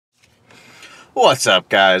What's up,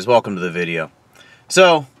 guys? Welcome to the video.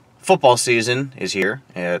 So, football season is here,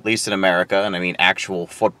 at least in America, and I mean actual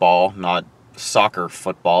football, not soccer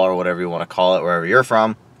football or whatever you want to call it, wherever you're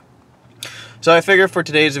from. So I figured for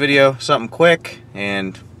today's video, something quick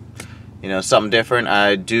and, something different.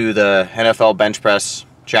 I do the NFL bench press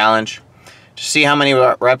challenge to see how many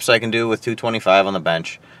reps I can do with 225 on the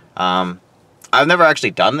bench. I've never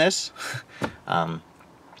actually done this.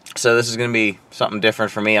 So this is going to be something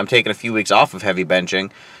different for me. I'm taking a few weeks off of heavy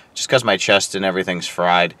benching just because my chest and everything's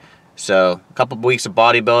fried. So a couple of weeks of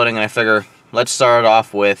bodybuilding, and I figure let's start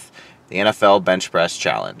off with the NFL bench press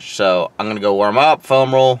challenge. So I'm going to go warm up,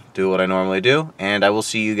 foam roll, do what I normally do, and I will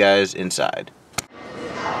see you guys inside.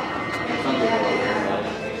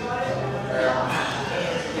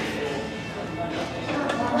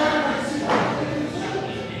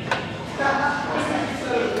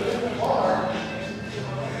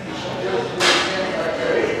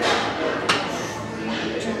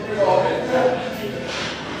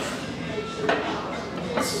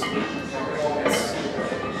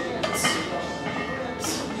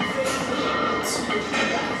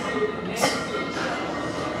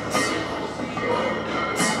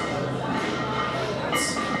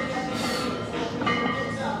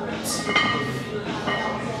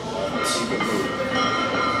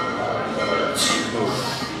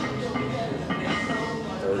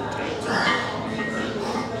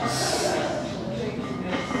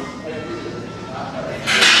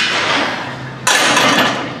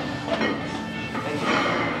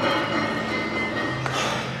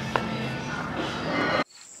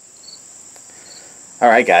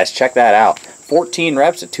 Alright guys, check that out. 14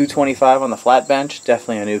 reps at 225 on the flat bench.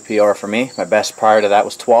 Definitely a new PR for me. My best prior to that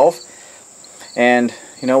was 12. And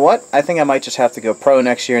you know what? I think I might just have to go pro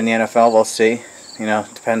next year in the NFL. We'll see.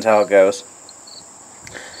 Depends how it goes.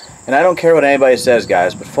 And I don't care what anybody says,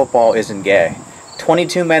 guys, but football isn't gay.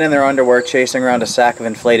 22 men in their underwear chasing around a sack of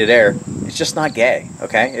inflated air. It's just not gay,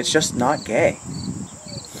 okay? It's just not gay.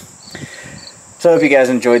 So if you guys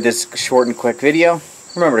enjoyed this short and quick video,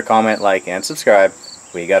 remember to comment, like, and subscribe.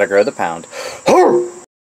 We gotta grow the pound.